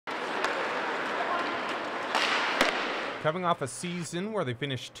Coming off a season where they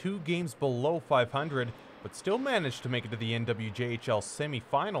finished 2 games below 500, but still managed to make it to the NWJHL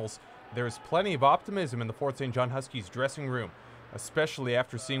semifinals, there is plenty of optimism in the Fort St. John Huskies dressing room, especially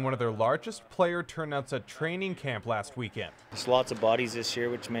after seeing one of their largest player turnouts at training camp last weekend. There's lots of bodies this year,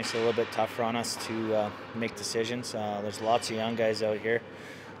 which makes it a little bit tougher on us to make decisions. There's lots of young guys out here,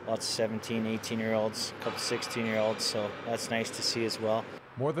 lots of 17, 18-year-olds, a couple 16-year-olds, so that's nice to see as well.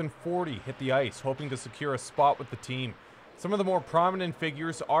 More than 40 hit the ice, hoping to secure a spot with the team. Some of the more prominent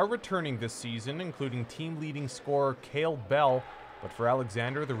figures are returning this season, including team-leading scorer Cale Bell. But for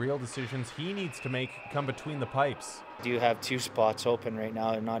Alexander, the real decisions he needs to make come between the pipes. We do have 2 spots open right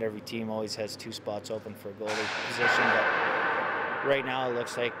now, and not every team always has 2 spots open for a goalie position. But right now it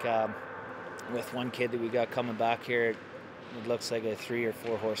looks like with one kid that we got coming back here, it looks like a 3 or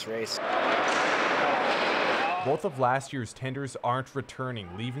 4 horse race. Both of last year's tenders aren't returning,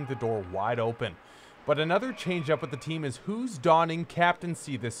 leaving the door wide open. But another change up with the team is who's donning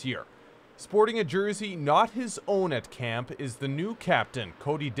captaincy this year. Sporting a jersey not his own at camp is the new captain,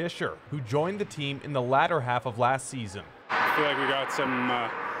 Cody Disher, who joined the team in the latter half of last season. I feel like we got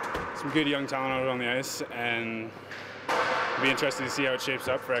some good young talent out on the ice, and it'll be interesting to see how it shapes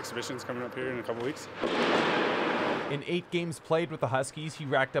up for exhibitions coming up here in a couple weeks. In 8 games played with the Huskies, he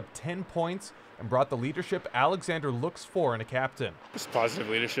racked up 10 points and brought the leadership Alexander looks for in a captain. Just positive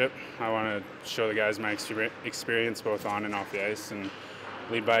leadership. I want to show the guys my experience both on and off the ice, and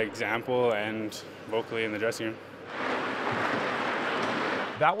lead by example and vocally in the dressing room.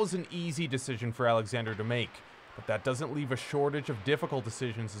 That was an easy decision for Alexander to make, but that doesn't leave a shortage of difficult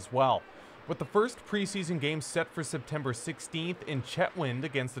decisions as well. With the first preseason game set for September 16th in Chetwynd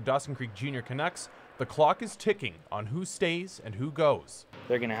against the Dawson Creek Junior Canucks, the clock is ticking on who stays and who goes.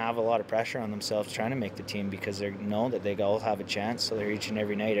 They're going to have a lot of pressure on themselves trying to make the team because they know that they all have a chance. So they're each and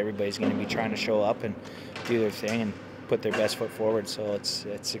every night, everybody's going to be trying to show up and do their thing and put their best foot forward. So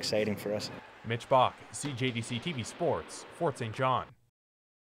it's exciting for us. Mitch Bach, CJDC-TV Sports, Fort St. John.